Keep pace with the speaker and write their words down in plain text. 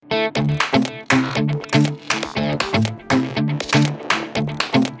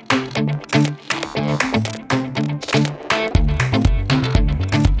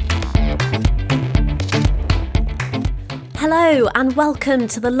and welcome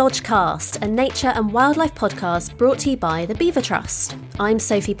to the Lodgecast, a nature and wildlife podcast brought to you by the Beaver Trust. I'm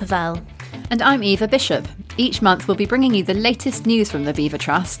Sophie Pavel. And I'm Eva Bishop. Each month we'll be bringing you the latest news from the Beaver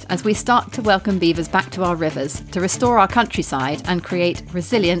Trust as we start to welcome beavers back to our rivers, to restore our countryside and create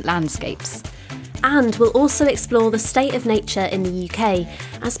resilient landscapes. And we'll also explore the state of nature in the UK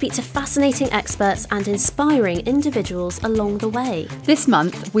and speak to fascinating experts and inspiring individuals along the way. This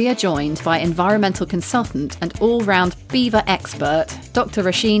month we are joined by environmental consultant and all-round beaver expert, Dr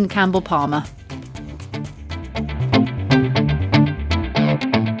Roisin Campbell-Palmer.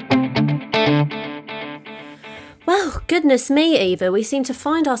 Well, goodness me, Eva, we seem to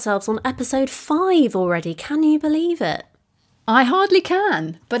find ourselves on episode 5 already. Can you believe it? I hardly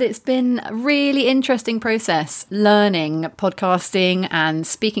can, but it's been a really interesting process learning podcasting and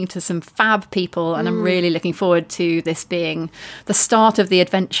speaking to some fab people, and I'm really looking forward to this being the start of the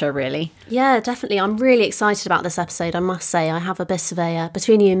adventure, really. Yeah, definitely. I'm really excited about this episode, I must say. I have a bit of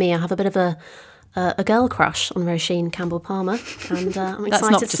between you and me, I have a bit of a girl crush on Roisin Campbell-Palmer, and I'm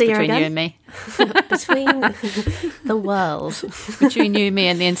excited to see her again. That's not just between you and me. Between the world. Between you and me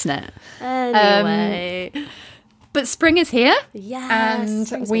and the internet. Anyway. But spring is here,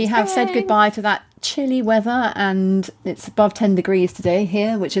 yes, and we have said goodbye to that chilly weather, and it's above 10 degrees today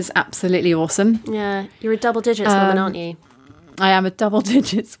here, which is absolutely awesome. Yeah, you're a double digits woman, aren't you? I am a double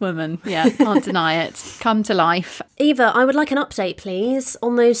digits woman, yeah, can't deny it. Come to life. Eva, I would like an update, please,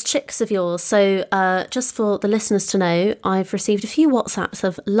 on those chicks of yours. So just for the listeners to know, I've received a few WhatsApps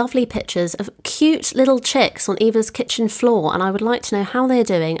of lovely pictures of cute little chicks on Eva's kitchen floor, and I would like to know how they're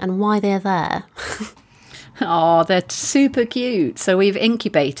doing and why they're there. Oh, they're super cute. So we've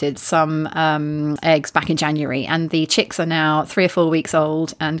incubated some eggs back in January, and the chicks are now 3 or 4 weeks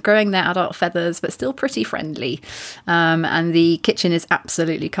old and growing their adult feathers, but still pretty friendly. And the kitchen is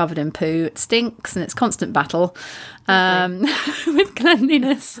absolutely covered in poo. It stinks, and it's constant battle with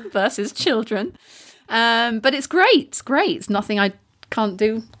cleanliness versus children. But it's great. It's great. It's nothing I can't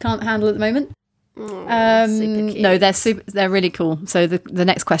handle at the moment. Super cute. No, they're really cool. So the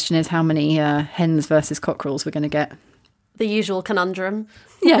next question is how many hens versus cockerels we're going to get. The usual conundrum.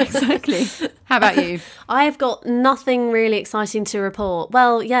 Yeah, exactly. How about you? I've got nothing really exciting to report.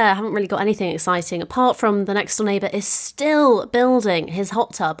 Well, yeah, I haven't really got anything exciting, apart from the next door neighbour is still building his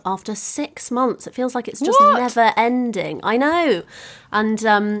hot tub after 6 months. It feels like it's just never ending. I know. And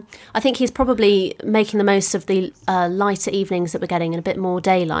I think he's probably making the most of the lighter evenings that we're getting and a bit more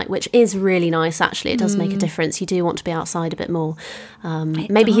daylight, which is really nice, actually. It does make a difference. You do want to be outside a bit more.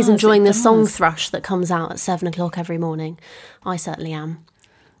 Maybe he's enjoying the song thrush that comes out at 7 o'clock every morning. I certainly am.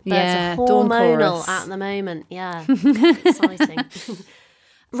 Birds are hormonal at the moment. Yeah, exciting.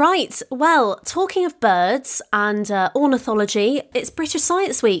 Right, well, talking of birds and ornithology, it's British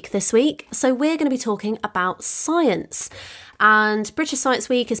Science Week this week, so we're going to be talking about science. And British Science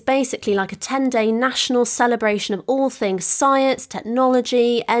Week is basically like a 10-day national celebration of all things science,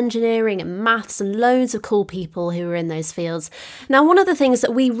 technology, engineering and maths, and loads of cool people who are in those fields. Now, one of the things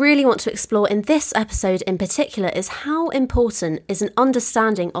that we really want to explore in this episode in particular is how important is an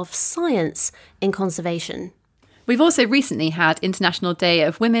understanding of science in conservation. We've also recently had International Day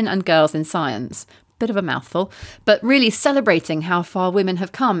of Women and Girls in Science. Bit of a mouthful, but really celebrating how far women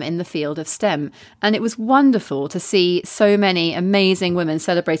have come in the field of STEM. And it was wonderful to see so many amazing women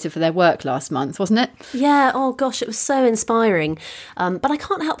celebrated for their work last month, wasn't it? Yeah, oh gosh, it was so inspiring. But I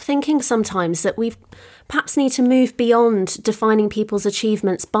can't help thinking sometimes that we've perhaps need to move beyond defining people's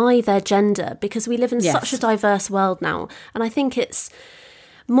achievements by their gender, because we live in such a diverse world now. And I think it's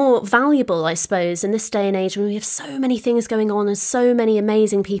more valuable, I suppose, in this day and age when we have so many things going on and so many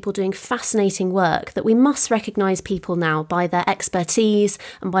amazing people doing fascinating work, that we must recognise people now by their expertise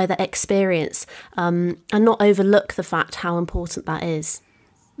and by their experience, and not overlook the fact how important that is.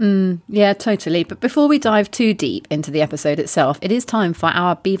 Yeah, totally. But before we dive too deep into the episode itself, it is time for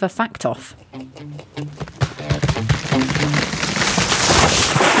our Beaver Fact Off.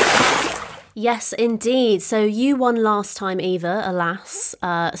 Yes, indeed. So you won last time, Eva, alas.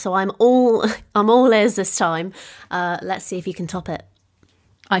 So I'm all ears this time. Let's see if you can top it.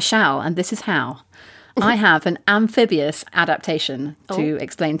 I shall, and this is how. I have an amphibious adaptation to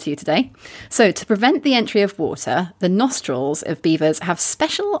explain to you today. So to prevent the entry of water, the nostrils of beavers have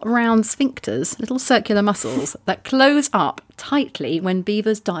special round sphincters, little circular muscles, that close up tightly when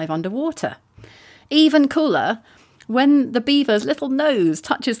beavers dive underwater. Even cooler, when the beaver's little nose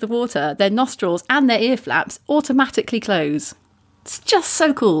touches the water, their nostrils and their ear flaps automatically close. It's just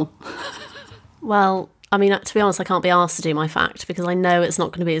so cool. Well, I mean, to be honest, I can't be asked to do my fact because I know it's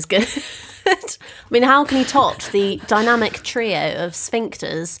not going to be as good. I mean, how can you top the dynamic trio of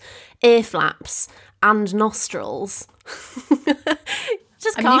sphincters, ear flaps and nostrils?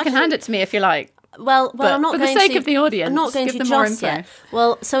 Just I mean, you can hand it to me if you like. Well, I'm not for going the sake to, of the audience, I'm not going give to them more just info. yet.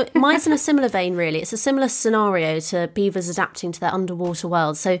 Well, so mine's in a similar vein, really. It's a similar scenario to beavers adapting to their underwater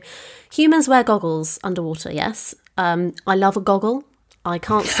world. So humans wear goggles underwater, yes. I love a goggle. I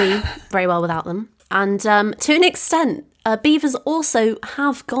can't see very well without them. And to an extent, beavers also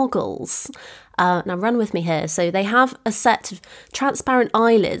have goggles. Now run with me here. So they have a set of transparent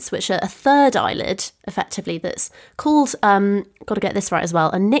eyelids, which are a third eyelid, effectively, that's called, got to get this right as well,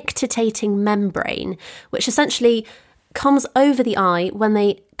 a nictitating membrane, which essentially comes over the eye when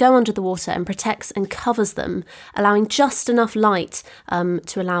they go under the water and protects and covers them, allowing just enough light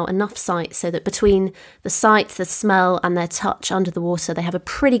to allow enough sight so that between the sight, the smell and their touch under the water, they have a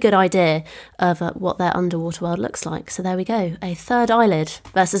pretty good idea of what their underwater world looks like. So there we go, a third eyelid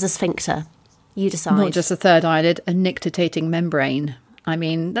versus a sphincter. You decide. Not just a third eyelid, a nictitating membrane. I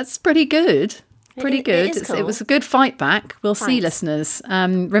mean, that's pretty good. Pretty good. It is cool. It was a good fight back. We'll see, listeners.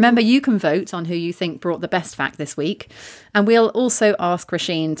 Remember, you can vote on who you think brought the best fact this week. And we'll also ask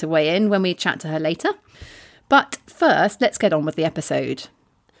Roisin to weigh in when we chat to her later. But first, let's get on with the episode.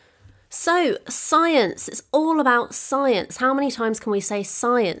 So, science. It's all about science. How many times can we say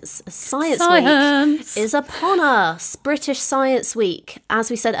science? Science Week is upon us. British Science Week. As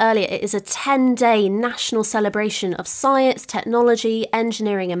we said earlier, it is a 10-day national celebration of science, technology,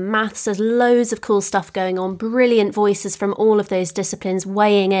 engineering and maths. There's loads of cool stuff going on. Brilliant voices from all of those disciplines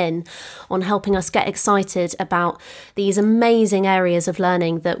weighing in on helping us get excited about these amazing areas of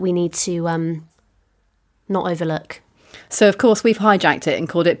learning that we need to not overlook. So, of course, we've hijacked it and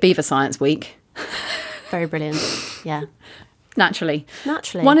called it Beaver Science Week. Very brilliant. Yeah. Naturally.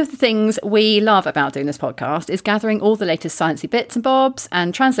 Naturally. One of the things we love about doing this podcast is gathering all the latest sciencey bits and bobs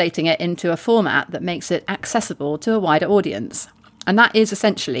and translating it into a format that makes it accessible to a wider audience. And that is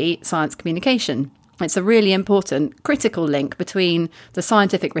essentially science communication. It's a really important, critical link between the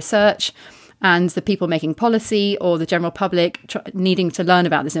scientific research and the people making policy or the general public needing to learn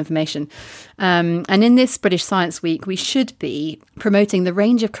about this information. And in this British Science Week, we should be promoting the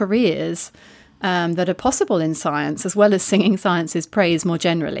range of careers that are possible in science, as well as singing science's praise more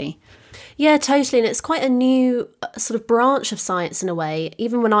generally. Yeah, totally. And it's quite a new sort of branch of science in a way.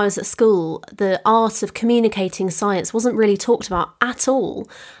 Even when I was at school, the art of communicating science wasn't really talked about at all.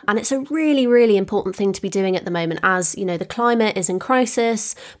 And it's a really, really important thing to be doing at the moment as, you know, the climate is in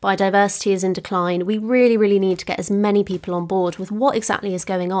crisis, biodiversity is in decline. We really, really need to get as many people on board with what exactly is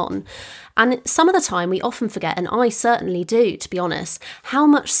going on. And some of the time we often forget, and I certainly do, to be honest, how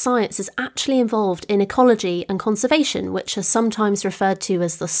much science is actually involved in ecology and conservation, which are sometimes referred to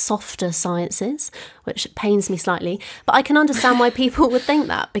as the softer sciences, which pains me slightly. But I can understand why people would think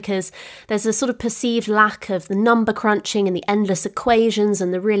that, because there's a sort of perceived lack of the number crunching and the endless equations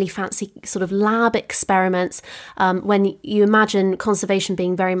and the really fancy sort of lab experiments when you imagine conservation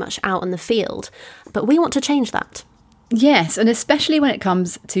being very much out in the field. But we want to change that. Yes, and especially when it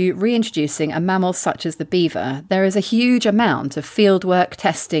comes to reintroducing a mammal such as the beaver, there is a huge amount of fieldwork,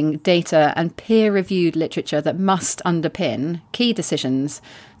 testing, data and peer-reviewed literature that must underpin key decisions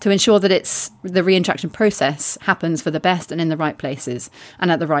to ensure that the reintroduction process happens for the best and in the right places and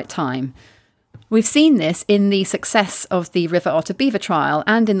at the right time. We've seen this in the success of the River Otter Beaver trial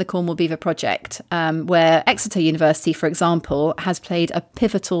and in the Cornwall Beaver project, where Exeter University, for example, has played a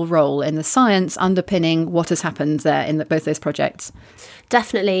pivotal role in the science underpinning what has happened there in both those projects.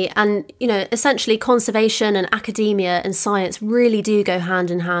 Definitely. And, you know, essentially conservation and academia and science really do go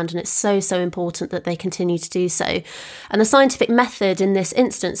hand in hand. And it's so, so important that they continue to do so. And the scientific method in this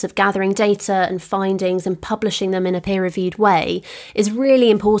instance of gathering data and findings and publishing them in a peer-reviewed way is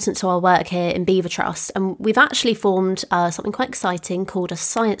really important to our work here in Beaver Trust. And we've actually formed something quite exciting called a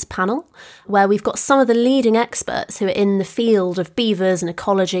science panel, where we've got some of the leading experts who are in the field of beavers and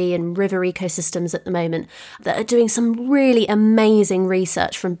ecology and river ecosystems at the moment that are doing some really amazing research,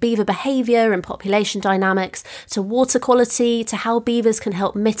 from beaver behaviour and population dynamics to water quality to how beavers can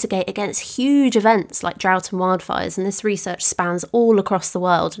help mitigate against huge events like drought and wildfires. And this research spans all across the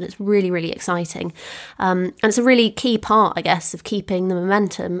world and it's really, really exciting. And it's a really key part, I guess, of keeping the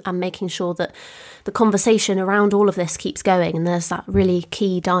momentum and making sure that the conversation around all of this keeps going. And there's that really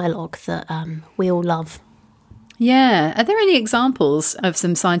key dialogue that we all love. Yeah. Are there any examples of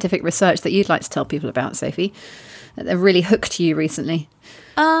some scientific research that you'd like to tell people about, Sophie, that have really hooked you recently?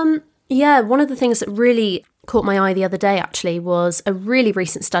 Yeah, one of the things that really caught my eye the other day actually was a really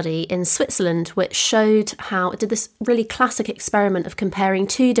recent study in Switzerland which showed how it did this really classic experiment of comparing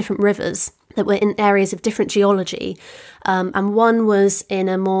two different rivers that were in areas of different geology, and one was in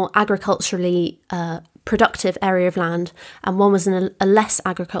a more agriculturally productive area of land and one was in a less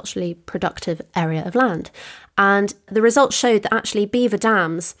agriculturally productive area of land. And the results showed that actually beaver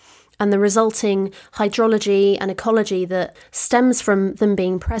dams and the resulting hydrology and ecology that stems from them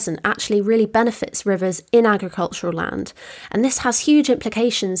being present actually really benefits rivers in agricultural land. And this has huge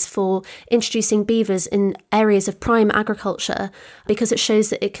implications for introducing beavers in areas of prime agriculture, because it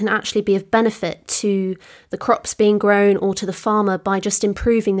shows that it can actually be of benefit to the crops being grown or to the farmer by just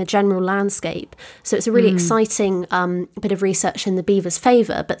improving the general landscape. So it's a really exciting bit of research in the beaver's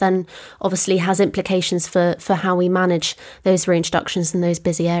favour, but then obviously has implications for how we manage those reintroductions in those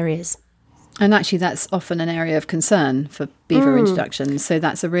busy areas. And actually, that's often an area of concern for beaver introductions. So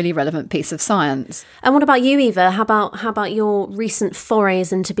that's a really relevant piece of science. And what about you, Eva? How about your recent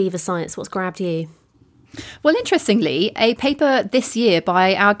forays into beaver science? What's grabbed you? Well, interestingly, a paper this year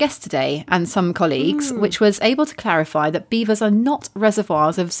by our guest today and some colleagues, which was able to clarify that beavers are not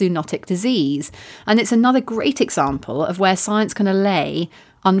reservoirs of zoonotic disease. And it's another great example of where science can allay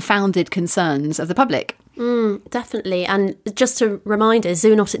unfounded concerns of the public. Definitely. And just a reminder,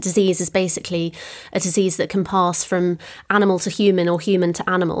 zoonotic disease is basically a disease that can pass from animal to human or human to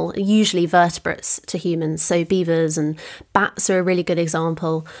animal, usually vertebrates to humans. So beavers and bats are a really good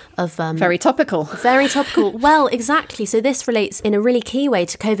example of... very topical. Very topical. Well, exactly. So this relates in a really key way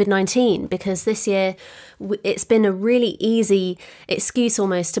to COVID-19, because this year it's been a really easy excuse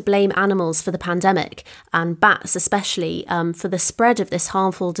almost to blame animals for the pandemic, and bats especially, for the spread of this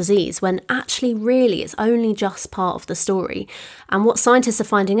harmful disease, when actually really it's only just part of the story. And what scientists are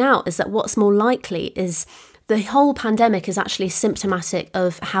finding out is that what's more likely is the whole pandemic is actually symptomatic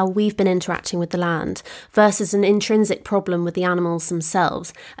of how we've been interacting with the land versus an intrinsic problem with the animals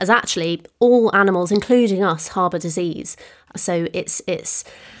themselves, as actually all animals, including us, harbour disease. So it's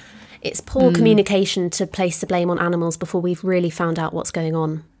poor communication to place the blame on animals before we've really found out what's going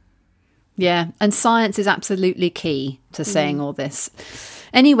on. Yeah, and science is absolutely key to saying all this.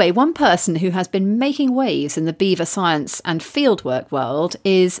 Anyway, one person who has been making waves in the beaver science and fieldwork world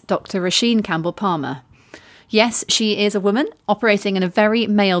is Dr Roisin Campbell-Palmer. Yes, she is a woman operating in a very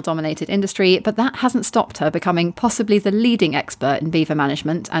male-dominated industry, but that hasn't stopped her becoming possibly the leading expert in beaver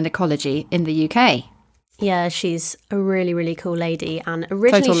management and ecology in the UK. Yeah, she's a really, really cool lady. And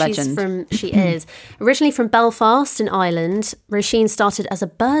originally she is originally from Belfast in Ireland. Roisin started as a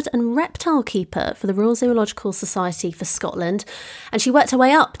bird and reptile keeper for the Royal Zoological Society for Scotland. And she worked her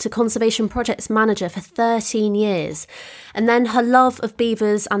way up to conservation projects manager for 13 years. And then her love of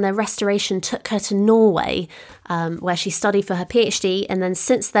beavers and their restoration took her to Norway, where she studied for her PhD. And then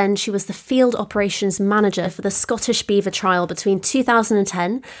since then, she was the field operations manager for the Scottish beaver trial between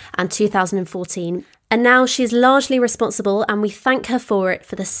 2010 and 2014. And now she's largely responsible, and we thank her for it,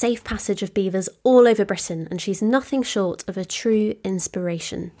 for the safe passage of beavers all over Britain. And she's nothing short of a true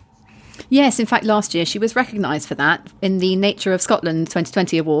inspiration. Yes, in fact, last year she was recognised for that in the Nature of Scotland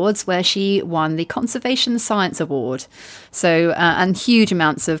 2020 Awards, where she won the Conservation Science Award. So, and huge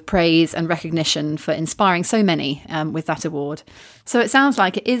amounts of praise and recognition for inspiring so many with that award. So it sounds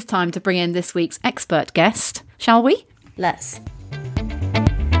like it is time to bring in this week's expert guest, shall we? Let's.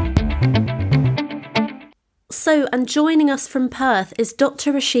 So, and joining us from Perth is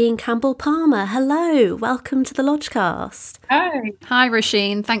Dr Roisin Campbell-Palmer. Hello, welcome to the Lodgecast. Hi. Hi,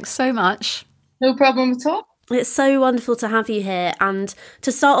 Roisin. Thanks so much. No problem at all. It's so wonderful to have you here. And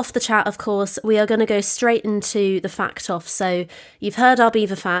to start off the chat, of course, we are going to go straight into the fact off. So you've heard our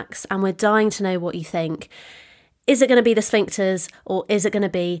beaver facts and we're dying to know what you think. Is it going to be the sphincters or is it going to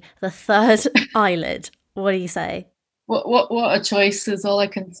be the third eyelid? What do you say? What a choice is all I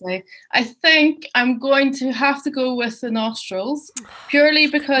can say. I think I'm going to have to go with the nostrils, purely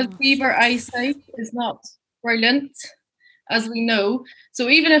because beaver eyesight is not brilliant, as we know. So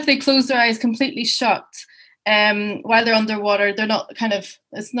even if they close their eyes completely shut while they're underwater, they're not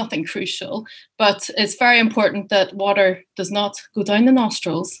it's nothing crucial. But it's very important that water does not go down the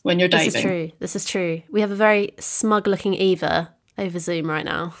nostrils when you're diving. This is true. We have a very smug-looking Eva over Zoom right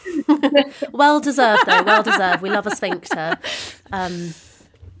now. Well deserved though, well deserved. We love a sphincter. And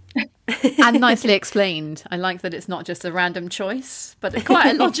nicely explained. I like that it's not just a random choice, but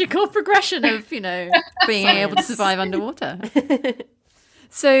quite a logical progression of, being able to survive underwater.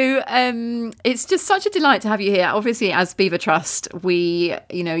 So it's just such a delight to have you here. Obviously, as Beaver Trust,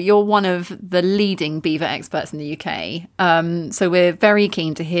 you're one of the leading beaver experts in the UK. So we're very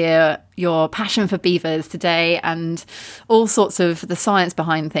keen to hear your passion for beavers today and all sorts of the science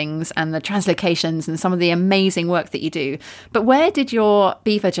behind things and the translocations and some of the amazing work that you do. But where did your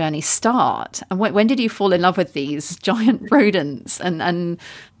beaver journey start? And when did you fall in love with these giant rodents? And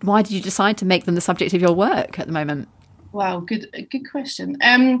why did you decide to make them the subject of your work at the moment? Wow, good question.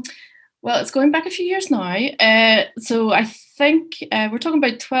 Well, it's going back a few years now. So I think we're talking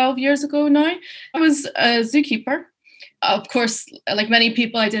about 12 years ago now. I was a zookeeper. Of course, like many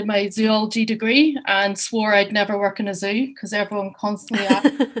people, I did my zoology degree and swore I'd never work in a zoo because everyone constantly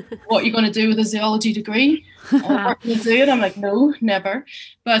asked, what are you going to do with a zoology degree? Work in a zoo? And I'm like, no, never.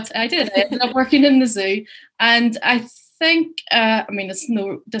 But I did. I ended up working in the zoo. And I think, it's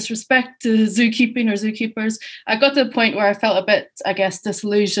no disrespect to zookeeping or zookeepers. I got to a point where I felt a bit, I guess,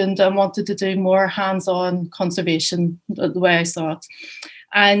 disillusioned and wanted to do more hands-on conservation, the way I saw it.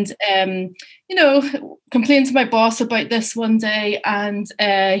 And, complained to my boss about this one day, and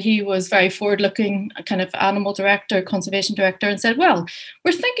he was very forward-looking, kind of animal director, conservation director, and said, well,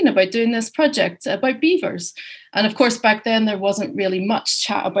 we're thinking about doing this project about beavers. And of course, back then, there wasn't really much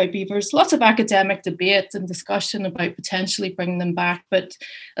chat about beavers, lots of academic debate and discussion about potentially bringing them back. But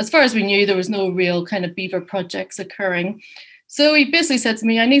as far as we knew, there was no real kind of beaver projects occurring. So he basically said to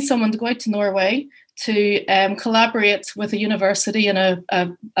me, I need someone to go out to Norway to collaborate with a university and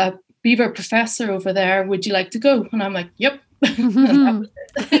a beaver professor over there. Would you like to go? And I'm like, yep.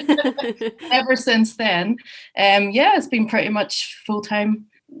 Ever since then, it's been pretty much full-time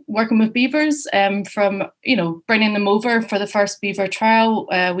working with beavers, from, bringing them over for the first beaver trial.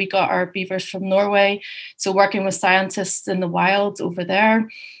 We got our beavers from Norway. So working with scientists in the wild over there,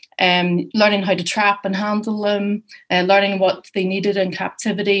 learning how to trap and handle them, learning what they needed in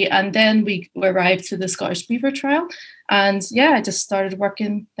captivity. And then we arrived to the Scottish Beaver Trial. And I just started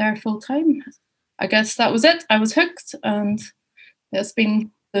working there full time. I guess that was it. I was hooked, and it's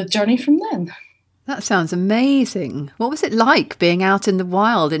been the journey from then. That sounds amazing. What was it like being out in the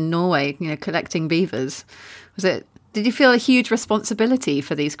wild in Norway, collecting beavers? Did you feel a huge responsibility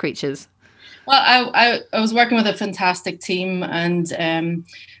for these creatures? Well, I was working with a fantastic team, and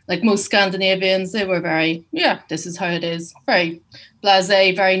like most Scandinavians, they were very, this is how it is, very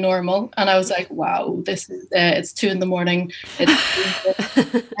blasé, very normal. And I was like, wow, this is it's 2 a.m.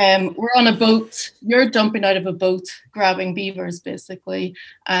 We're on a boat. You're jumping out of a boat, grabbing beavers, basically.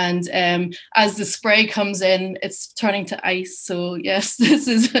 And as the spray comes in, it's turning to ice. So yes, this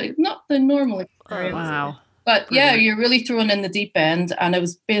is not the normal experience. Oh, wow. But Brilliant. you're really thrown in the deep end, and it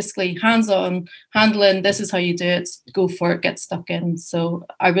was basically hands-on handling. This is how you do it. Go for it. Get stuck in. So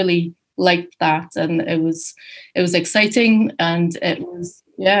I really liked that, and it was exciting, and it was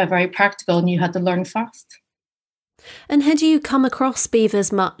very practical, and you had to learn fast. And had you come across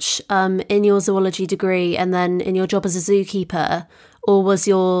beavers much in your zoology degree and then in your job as a zookeeper, or was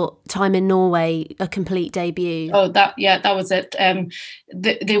your time in Norway a complete debut? Oh, that was it.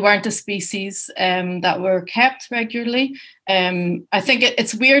 They weren't a species that were kept regularly. I think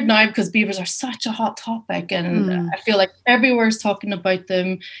it's weird now because beavers are such a hot topic, and I feel like everywhere's talking about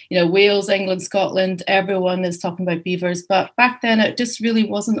them. Wales, England, Scotland, everyone is talking about beavers. But back then, it just really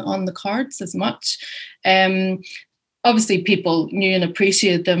wasn't on the cards as much. Obviously, people knew and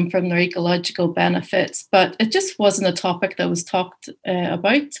appreciated them from their ecological benefits, but it just wasn't a topic that was talked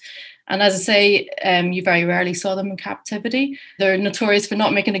about. And as I say, you very rarely saw them in captivity. They're notorious for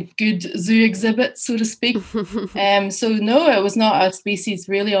not making a good zoo exhibit, so to speak. So no, it was not a species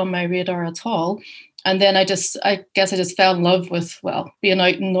really on my radar at all. And then I guess I just fell in love with, being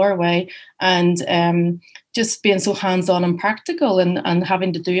out in Norway and just being so hands-on and practical and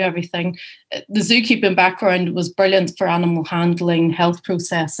having to do everything. The zookeeping background was brilliant for animal handling, health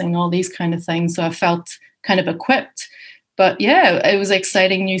processing, all these kind of things. So I felt kind of equipped. But it was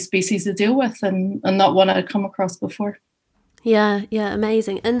exciting new species to deal with and not one I'd come across before. Yeah,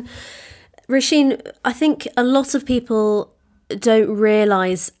 amazing. And Roisin, I think a lot of people don't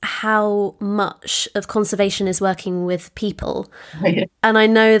realise how much of conservation is working with people. Yeah. And I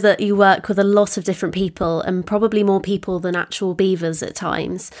know that you work with a lot of different people, and probably more people than actual beavers at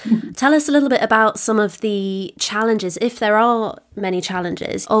times. Tell us a little bit about some of the challenges, if there are many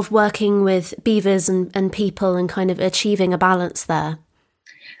challenges, of working with beavers and people and kind of achieving a balance there.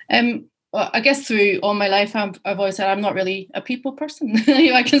 Well, I guess through all my life, I've always said I'm not really a people person.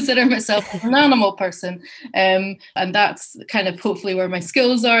 I consider myself an animal person. And that's kind of hopefully where my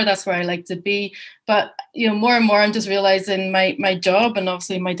skills are. That's where I like to be. But, more and more, I'm just realizing my job and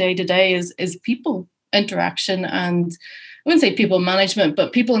obviously my day to day is people interaction. And I wouldn't say people management,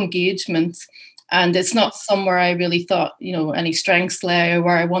 but people engagement. And it's not somewhere I really thought, any strengths lay or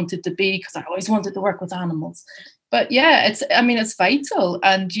where I wanted to be, because I always wanted to work with animals. But it's vital.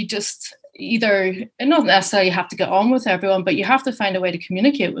 And you just, either not necessarily have to get on with everyone, but you have to find a way to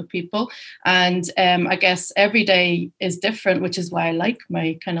communicate with people. And I guess every day is different, which is why I like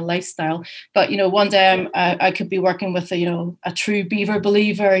my kind of lifestyle. But one day I could be working with a true Beaver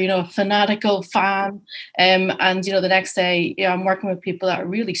believer, a fanatical fan, and the next day I'm working with people that are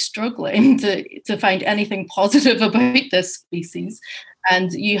really struggling to find anything positive about this species.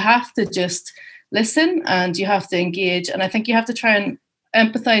 And you have to just listen, and you have to engage, and I think you have to try and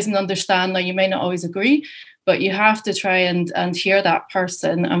empathize and understand. Now, you may not always agree, but you have to try and hear that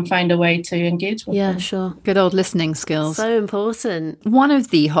person and find a way to engage with them. Yeah, sure. Good old listening skills. So important. One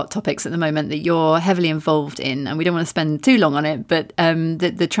of the hot topics at the moment that you're heavily involved in, and we don't want to spend too long on it, but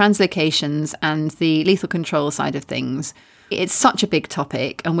the translocations and the lethal control side of things. It's such a big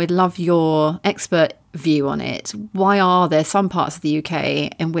topic, and we'd love your expert view on it. Why are there some parts of the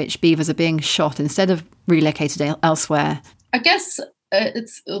UK in which beavers are being shot instead of relocated elsewhere? I guess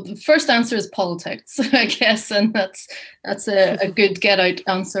it's the first answer is politics, I guess, and that's a good get out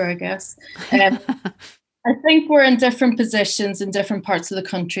answer, I guess. I think we're in different positions in different parts of the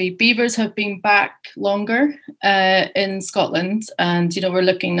country. Beavers have been back longer in Scotland, and we're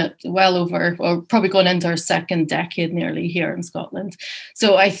looking at well over, or probably going into our second decade nearly here in Scotland.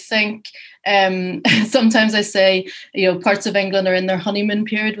 So I think sometimes I say, parts of England are in their honeymoon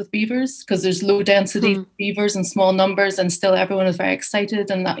period with beavers, because there's low density beavers and small numbers, and still everyone is very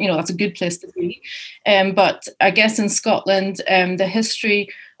excited, and that's a good place to be. But I guess in Scotland, the history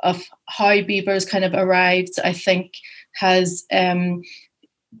of how beavers kind of arrived, I think, has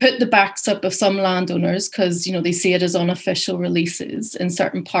put the backs up of some landowners, because they see it as unofficial releases in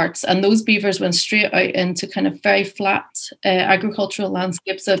certain parts, and those beavers went straight out into kind of very flat agricultural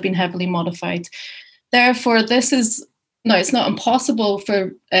landscapes that have been heavily modified. Therefore, it's not impossible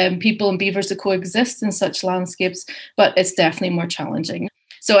for people and beavers to coexist in such landscapes, but it's definitely more challenging.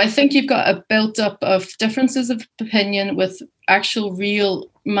 So I think you've got a build-up of differences of opinion with actual real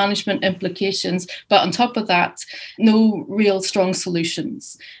management implications, but on top of that, no real strong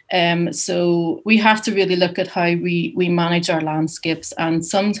solutions. So we have to really look at how we manage our landscapes, and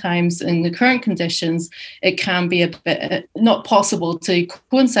sometimes in the current conditions, it can be a bit not possible to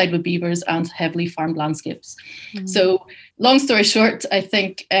coincide with beavers and heavily farmed landscapes. So long story short, I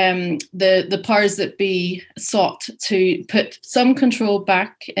think the powers that be sought to put some control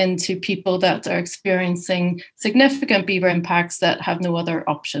back into people that are experiencing significant beaver impacts that have no other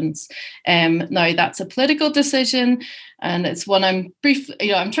options. Now, that's a political decision, and it's one I'm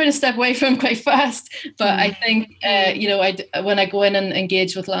trying to step away from quite fast. But I think, when I go in and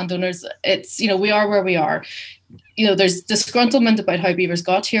engage with landowners, it's, we are where we are. There's disgruntlement about how beavers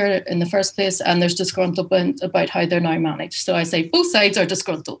got here in the first place, and there's disgruntlement about how they're now managed. So I say both sides are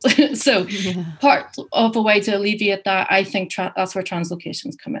disgruntled. So part of a way to alleviate that, I think that's where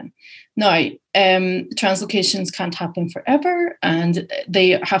translocations come in. Now, translocations can't happen forever, and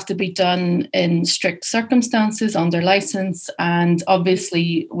they have to be done in strict circumstances under license, and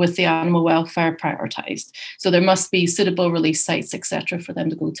obviously with the animal welfare prioritised. So there must be suitable release sites, etc., for them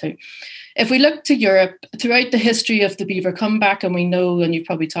to go to. If we look to Europe, throughout the history of the beaver comeback, and we know, and you've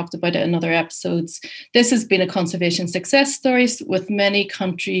probably talked about it in other episodes, this has been a conservation success story, with many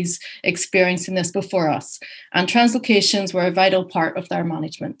countries experiencing this before us. And translocations were a vital part of their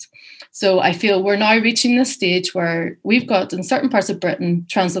management. So I feel we're now reaching this stage where we've got, in certain parts of Britain,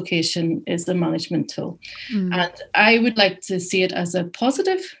 translocation is the management tool. And I would like to see it as a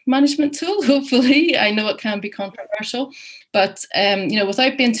positive management tool, hopefully. I know it can be controversial, but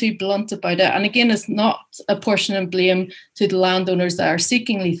without being too blunt about it, and again, it's not apportioning blame to the landowners that are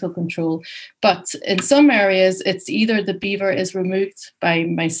seeking lethal control, but in some areas, it's either the beaver is removed by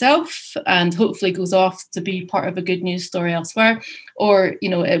myself and hopefully goes off to be part of a good news story elsewhere, or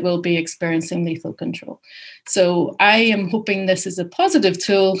it will be experiencing lethal control. So I am hoping this is a positive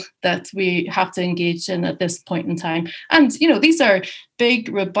tool that we have to engage in at this point in time. And, these are big,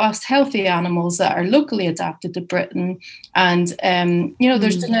 robust, healthy animals that are locally adapted to Britain. And,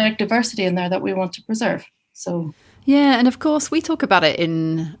 there's genetic diversity in there that we want to preserve. So... Yeah, and of course we talk about it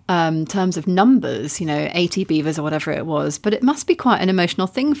in terms of numbers, 80 beavers or whatever it was, but it must be quite an emotional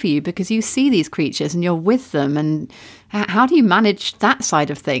thing for you, because you see these creatures and you're with them, and how do you manage that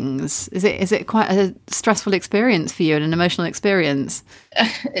side of things? Is it quite a stressful experience for you, and an emotional experience?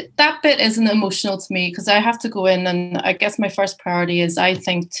 That bit isn't emotional to me, because I have to go in, and I guess my first priority is, I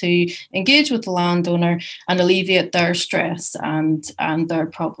think, to engage with the landowner and alleviate their stress and their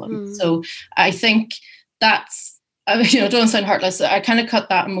problems. So I think that's don't sound heartless. I kind of cut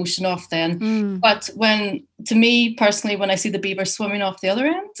that emotion off then. But to me personally, when I see the beaver swimming off the other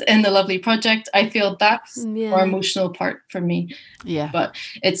end in the lovely project, I feel that's the more emotional part for me. Yeah. But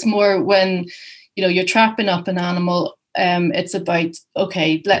it's more when, you're trapping up an animal. It's about,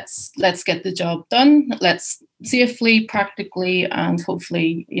 okay, let's get the job done. Let's safely, practically, and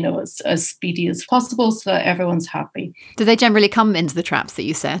hopefully, as speedy as possible so that everyone's happy. Do they generally come into the traps that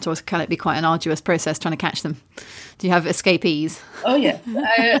you set, or can it be quite an arduous process trying to catch them? Do you have escapees? Oh, yeah.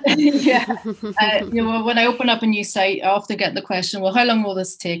 Yeah. When I open up a new site, I often get the question, well, how long will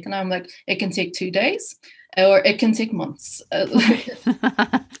this take? And I'm like, it can take 2 days. Or it can take months.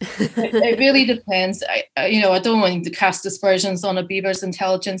 It really depends. I don't want to cast aspersions on a beaver's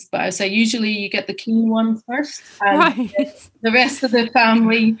intelligence, but I say usually you get the keen one first, and the rest of the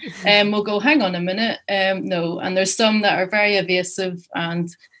family will go, hang on a minute, no. And there's some that are very evasive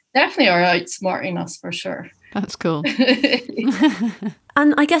and definitely are outsmarting us for sure. That's cool.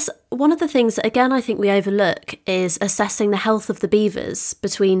 And I guess one of the things that, again, I think we overlook is assessing the health of the beavers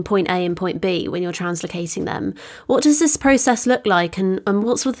between point A and point B when you're translocating them. What does this process look like, and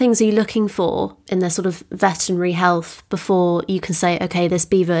what sort of things are you looking for in their sort of veterinary health before you can say, okay, this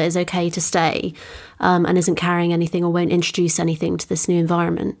beaver is okay to stay and isn't carrying anything or won't introduce anything to this new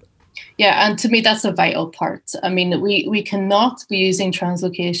environment? Yeah, and to me, that's a vital part. I mean, we cannot be using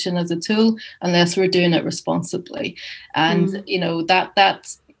translocation as a tool unless we're doing it responsibly. And,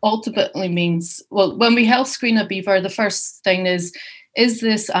 that ultimately means, well, when we health screen a beaver, the first thing is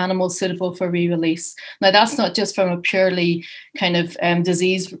this animal suitable for re-release? Now, that's not just from a purely kind of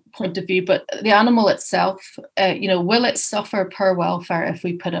disease point of view, but the animal itself, will it suffer poor welfare if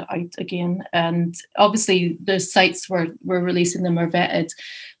we put it out again? And obviously, the sites where we're releasing them are vetted.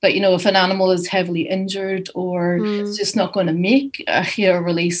 But, if an animal is heavily injured or it's just not going to make a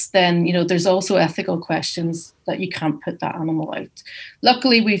release, then, there's also ethical questions that you can't put that animal out.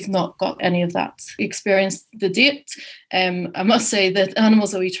 Luckily, we've not got any of that experience to date. I must say that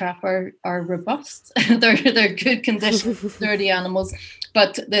animals that we trap are robust. they're good condition, sturdy animals.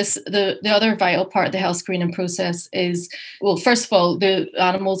 But the other vital part of the health screening process is, well, first of all, the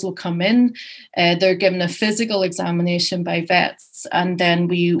animals will come in, they're given a physical examination by vets, and then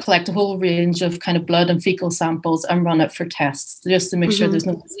we collect a whole range of kind of blood and fecal samples and run it for tests just to make sure there's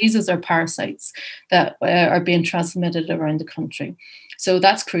no diseases or parasites that are being transmitted around the country. So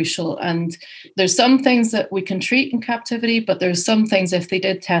that's crucial. And there's some things that we can treat in captivity, but there's some things, if they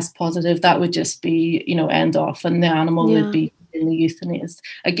did test positive, that would just be, end off, and the animal would be euthanized.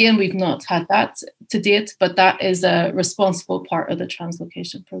 Again, we've not had that to date, but that is a responsible part of the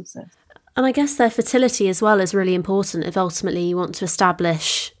translocation process. And I guess their fertility as well is really important if ultimately you want to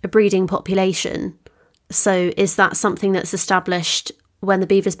establish a breeding population. So is that something that's established when the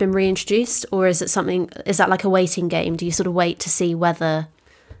beaver's been reintroduced, or is that like a waiting game? Do you sort of wait to see whether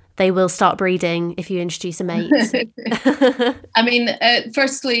they will start breeding if you introduce a mate? I mean,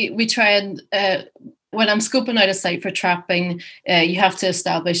 firstly, we try and when I'm scoping out a site for trapping, you have to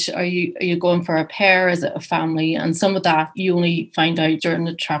establish, are you going for a pair? Is it a family? And some of that you only find out during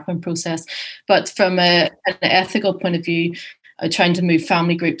the trapping process. But from an ethical point of view, trying to move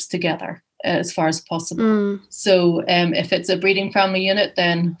family groups together as far as possible. So if it's a breeding family unit,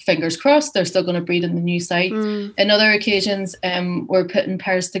 then fingers crossed, they're still going to breed in the new site. In other occasions, we're putting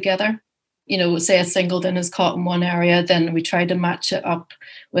pairs together. Say a singleton is caught in one area, then we try to match it up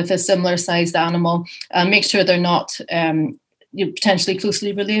with a similar sized animal and make sure they're not potentially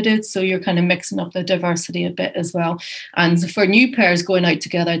closely related. So you're kind of mixing up the diversity a bit as well. And for new pairs going out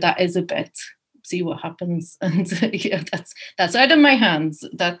together, that is a bit, see what happens. And that's out of my hands.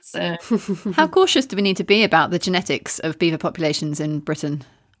 That's How cautious do we need to be about the genetics of beaver populations in Britain?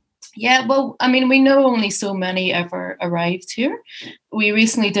 Yeah, well, I mean, we know only so many ever arrived here. We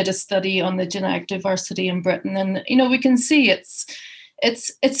recently did a study on the genetic diversity in Britain, and we can see it's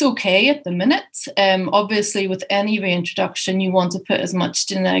okay at the minute. Obviously, with any reintroduction, you want to put as much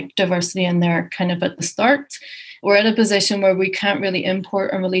genetic diversity in there kind of at the start. We're in a position where we can't really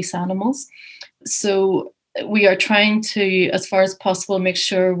import and release animals, so we are trying to, as far as possible, make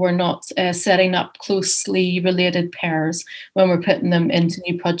sure we're not setting up closely related pairs when we're putting them into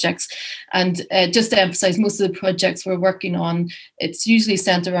new projects. And just to emphasize, most of the projects we're working on, it's usually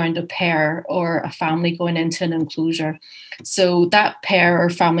centered around a pair or a family going into an enclosure. So that pair or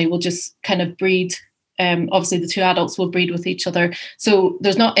family will just kind of breed. Obviously, the two adults will breed with each other. So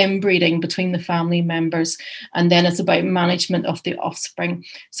there's not inbreeding between the family members. And then it's about management of the offspring.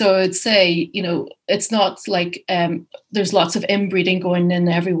 So I would say, it's not like there's lots of inbreeding going in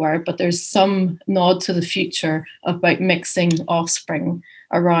everywhere, but there's some nod to the future about mixing offspring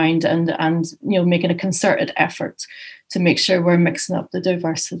around, and making a concerted effort to make sure we're mixing up the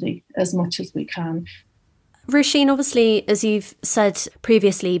diversity as much as we can. Roisin, obviously, as you've said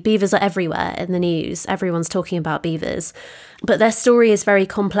previously, beavers are everywhere in the news. Everyone's talking about beavers. But their story is very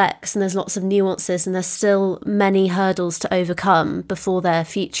complex and there's lots of nuances and there's still many hurdles to overcome before their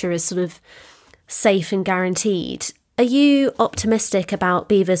future is sort of safe and guaranteed. Are you optimistic about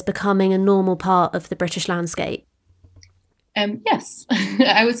beavers becoming a normal part of the British landscape? Yes,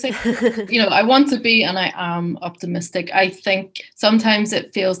 I would say, I want to be, and I am optimistic. I think sometimes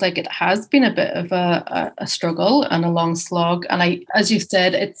it feels like it has been a bit of a struggle and a long slog. And as you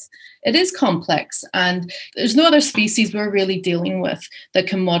said, it is complex, and there's no other species we're really dealing with that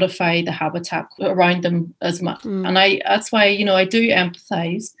can modify the habitat around them as much. And that's why, I do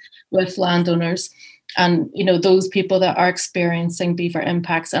empathise with landowners and, those people that are experiencing beaver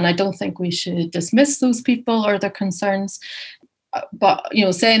impacts. And I don't think we should dismiss those people or their concerns. But,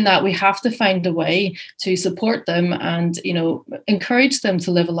 saying that, we have to find a way to support them and, encourage them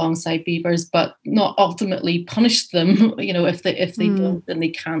to live alongside beavers, but not ultimately punish them, if they don't, then they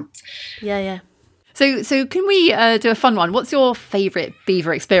can't. Yeah. So can we do a fun one? What's your favourite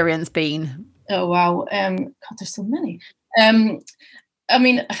beaver experience been? Oh, wow. God, there's so many.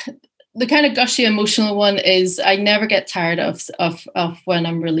 The kind of gushy emotional one is I never get tired of when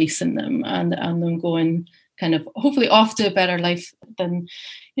I'm releasing them and them going kind of hopefully off to a better life than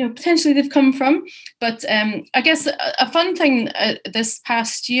potentially they've come from. But I guess a fun thing this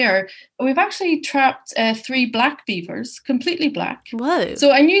past year, we've actually trapped 3 black beavers, completely black. Whoa!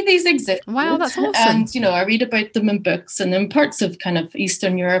 So I knew these existed. Wow, that's awesome. And I read about them in books, and in parts of kind of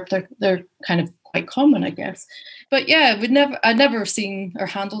Eastern Europe, they're kind of quite common, I guess. But yeah, I'd never seen or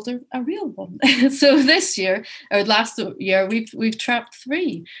handled a real one. So this year, or last year, we've trapped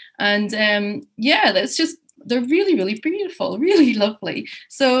 3, and that's just, they're really, really beautiful, really lovely.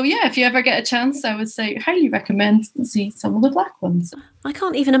 So yeah, if you ever get a chance, I would say highly recommend to see some of the black ones. I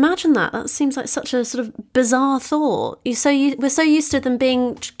can't even imagine that. That seems like such a sort of bizarre thought. We're so used to them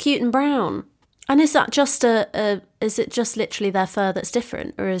being cute and brown. And is that just is it just literally their fur that's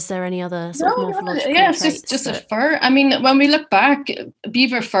different, or is there any other sort of morphological traits? It's just a fur. I mean, when we look back,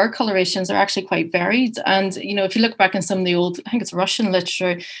 beaver fur colorations are actually quite varied. And, if you look back in some of the old, I think it's Russian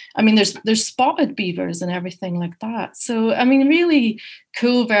literature, I mean, there's spotted beavers and everything like that. So, I mean, really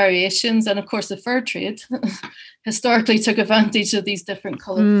cool variations. And of course, the fur trade historically took advantage of these different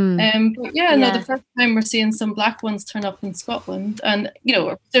colours. The first time we're seeing some black ones turn up in Scotland, and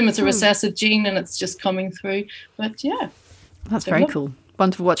I assume it's a recessive gene and it's just coming through. But yeah, that's very cool.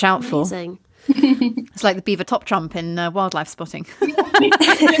 One to watch out Amazing. For. It's like the beaver top trump in wildlife spotting.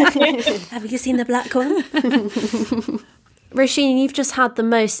 Have you seen the black one? Roisin, you've just had the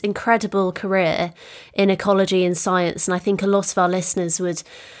most incredible career in ecology and science, and I think a lot of our listeners would,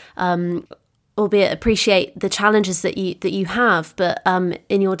 albeit appreciate the challenges that you have, but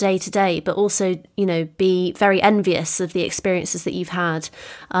in your day to day, but also be very envious of the experiences that you've had,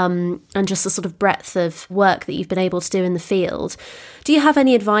 and just the sort of breadth of work that you've been able to do in the field. Do you have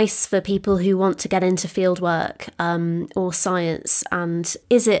any advice for people who want to get into field work or science? And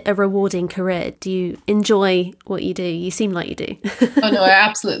is it a rewarding career? Do you enjoy what you do? You seem like you do. Oh no, I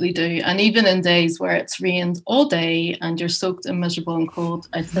absolutely do. And even in days where it's rained all day and you're soaked and miserable and cold,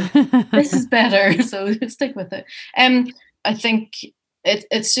 I think this is better. So stick with it. I think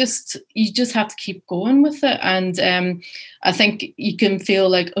it's just, you just have to keep going with it. And I think you can feel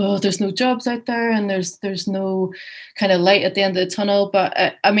like, oh, there's no jobs out there and there's no kind of light at the end of the tunnel. But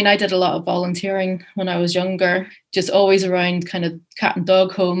I did a lot of volunteering when I was younger, just always around kind of cat and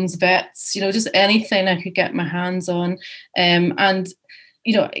dog homes, vets, just anything I could get my hands on.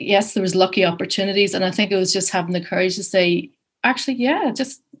 Yes, there was lucky opportunities. And I think it was just having the courage to say, actually, yeah,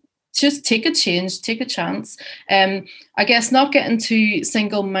 just take a change, take a chance. I guess not getting too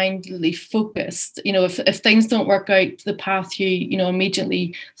single-mindedly focused. If things don't work out the path you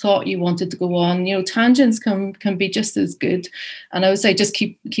immediately thought you wanted to go on, tangents can be just as good. And I would say just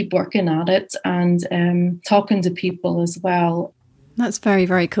keep working at it and talking to people as well. That's very,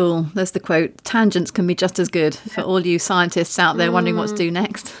 very cool. There's the quote, tangents can be just as good, for all you scientists out there wondering what to do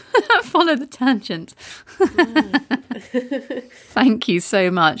next. Follow the tangent. Thank you so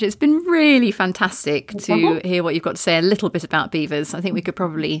much. It's been really fantastic to hear what you've got to say a little bit about beavers. I think we could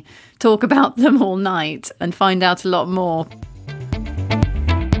probably talk about them all night and find out a lot more.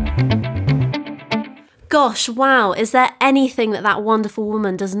 Gosh, wow. Is there anything that wonderful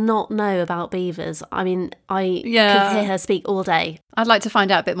woman does not know about beavers? I mean, I could hear her speak all day. I'd like to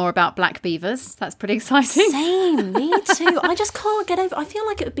find out a bit more about black beavers. That's pretty exciting. Same, me too. I just can't get over. I feel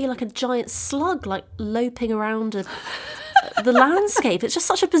like it would be like a giant slug, like loping around a the landscape. It's just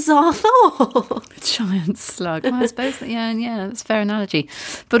such a bizarre thought. Giant slug. Well, I suppose that, yeah, that's a fair analogy.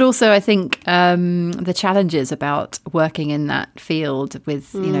 But also, I think the challenges about working in that field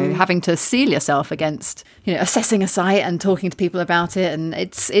with, having to seal yourself against, assessing a site and talking to people about it. And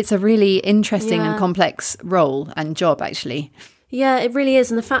it's a really interesting and complex role and job, actually. Yeah, it really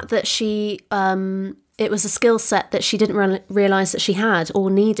is. And the fact that she... it was a skill set that she didn't realise that she had or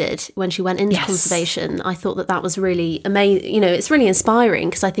needed when she went into conservation. I thought that was really amazing. It's really inspiring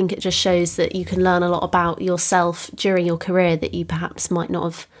because I think it just shows that you can learn a lot about yourself during your career that you perhaps might not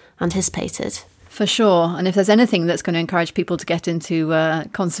have anticipated. For sure. And if there's anything that's going to encourage people to get into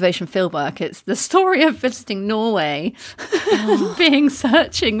conservation fieldwork, it's the story of visiting Norway,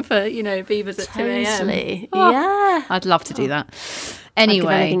 searching for, beavers at 2 a.m. Totally. Yeah. I'd love to do that.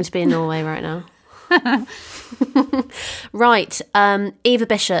 Anyway. I'd give anything to be in Norway right now. Right, Eva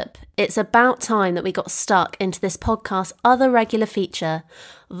Bishop, it's about time that we got stuck into this podcast's other regular feature,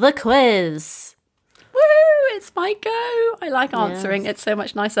 the quiz. Woo, it's my go. I like answering. It's so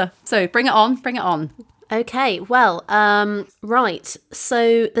much nicer. So bring it on. Okay, well, right,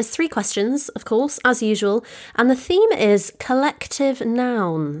 so there's 3 questions, of course, as usual, and the theme is collective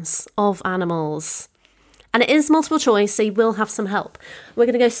nouns of animals. And it is multiple choice, so you will have some help. We're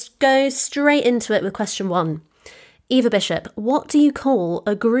going to go straight into it with question 1. Eva Bishop, what do you call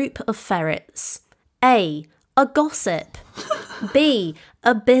a group of ferrets? A gossip. B,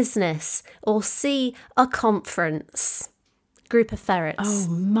 a business. Or C, a conference. Group of ferrets. Oh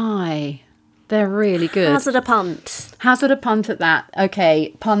my, they're really good. Hazard a punt. Hazard a punt at that.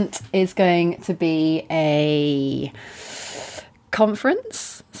 Okay, punt is going to be a... conference?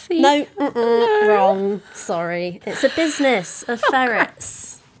 See? No, wrong. Sorry. It's a business of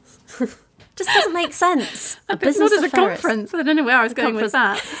ferrets. Just doesn't make sense. A business not as of a ferrets. Conference. I don't know where I was going with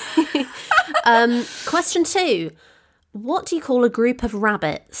that. Question 2. What do you call a group of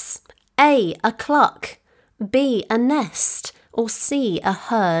rabbits? A cluck. B, a nest. Or C, a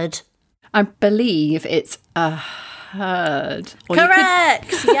herd. I believe it's a herd. Or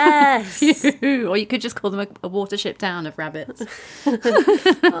correct! Yes! Or you could just call them a watership town of rabbits.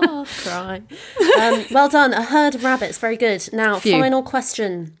 Oh, cry. Well done. A herd of rabbits. Very good. Now, final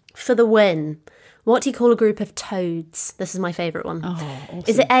question for the win. What do you call a group of toads? This is my favourite one. Oh, awesome.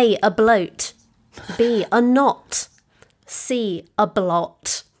 Is it A, a bloat? B, a knot? C, a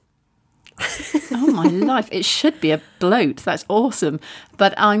blot? Oh, my life. It should be a bloat. That's awesome.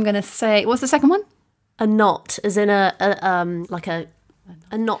 But I'm going to say... What's the second one? A knot, as in a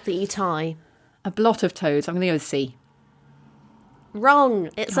knot that you tie. A blot of toads. I'm going to go with C. Wrong.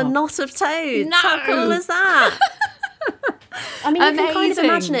 It's a knot of toads. No! How cool is that? I mean, you Amazing. can kind of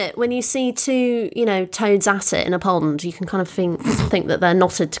imagine it when you see 2, toads at it in a pond. You can kind of think that they're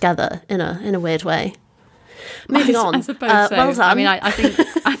knotted together in a weird way. Moving on. I suppose so. Well done. I mean, I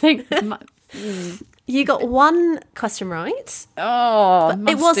think. You got 1 question right. Oh,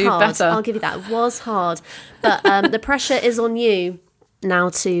 it was do hard. better. I'll give you that. It was hard. But the pressure is on you now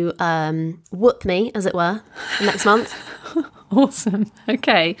to whoop me, as it were, next month. Awesome.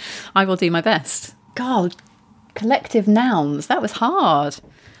 Okay. I will do my best. God, collective nouns. That was hard.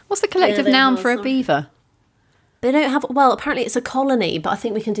 What's the collective noun for a beaver? They don't have... Well, apparently it's a colony, but I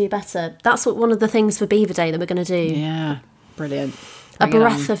think we can do better. That's one of the things for Beaver Day that we're going to do. Yeah. Brilliant. A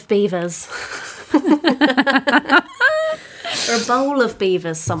breath of beavers. Or a bowl of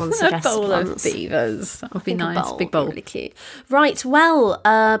beavers, someone suggested. A bowl of beavers. That would be nice. Big bowl. Really cute. Right, well,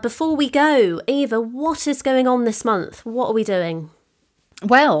 before we go, Eva, what is going on this month? What are we doing?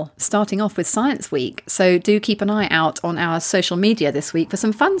 Well, starting off with Science Week. So do keep an eye out on our social media this week for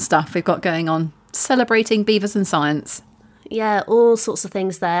some fun stuff we've got going on, celebrating beavers and science. Yeah, all sorts of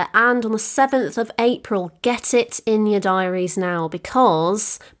things there. And on the 7th of April, get it in your diaries now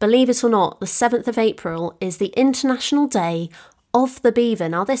because, believe it or not, the 7th of April is the International Day of the Beaver.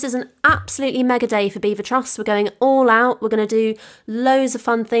 Now, this is an absolutely mega day for Beaver Trust. We're going all out. We're going to do loads of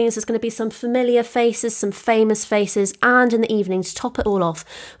fun things. There's going to be some familiar faces, some famous faces, and in the evening, to top it all off,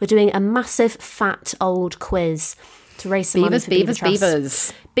 we're doing a massive fat old quiz to raise some money for Beaver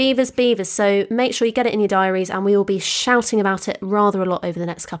Trust. Beavers. So make sure you get it in your diaries and we will be shouting about it rather a lot over the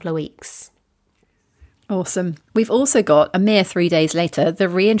next couple of weeks. Awesome. We've also got, a mere 3 days later, the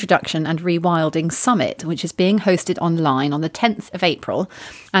Reintroduction and Rewilding Summit, which is being hosted online on the 10th of April.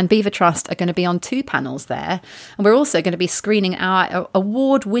 And Beaver Trust are going to be on 2 panels there. And we're also going to be screening our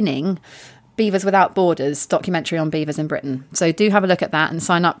award-winning Beavers Without Borders documentary on beavers in Britain. So do have a look at that and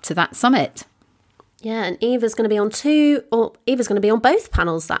sign up to that summit. Yeah, and Eva's going to be on both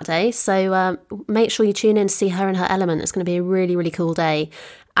panels that day. So make sure you tune in to see her in her element. It's going to be a really, really cool day.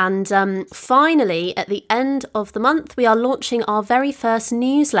 And finally, at the end of the month, we are launching our very first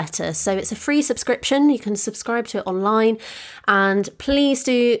newsletter. So it's a free subscription. You can subscribe to it online. And please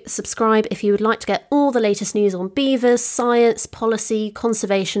do subscribe if you would like to get all the latest news on beavers, science, policy,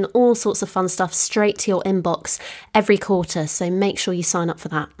 conservation, all sorts of fun stuff straight to your inbox every quarter. So make sure you sign up for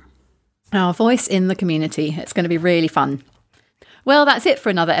that. Our voice in the community. It's going to be really fun. Well, that's it for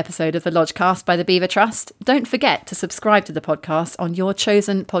another episode of the Lodgecast by the Beaver Trust. Don't forget to subscribe to the podcast on your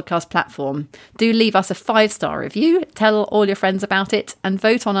chosen podcast platform. Do leave us a 5-star review, tell all your friends about it, and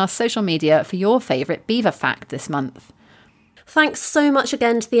vote on our social media for your favourite beaver fact this month. Thanks so much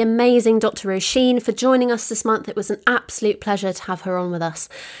again to the amazing Dr Roisin for joining us this month. It was an absolute pleasure to have her on with us.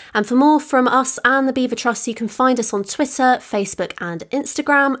 And for more from us and the Beaver Trust, you can find us on Twitter, Facebook and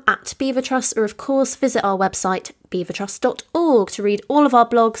Instagram at Beaver Trust, or of course visit our website beavertrust.org to read all of our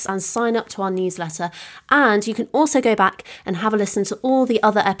blogs and sign up to our newsletter. And you can also go back and have a listen to all the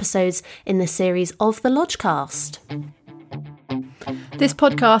other episodes in this series of the Lodgecast. This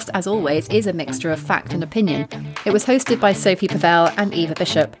podcast, as always, is a mixture of fact and opinion. It was hosted by Sophie Pavel and Eva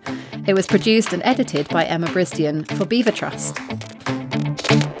Bishop. It was produced and edited by Emma Brisdian for Beaver Trust.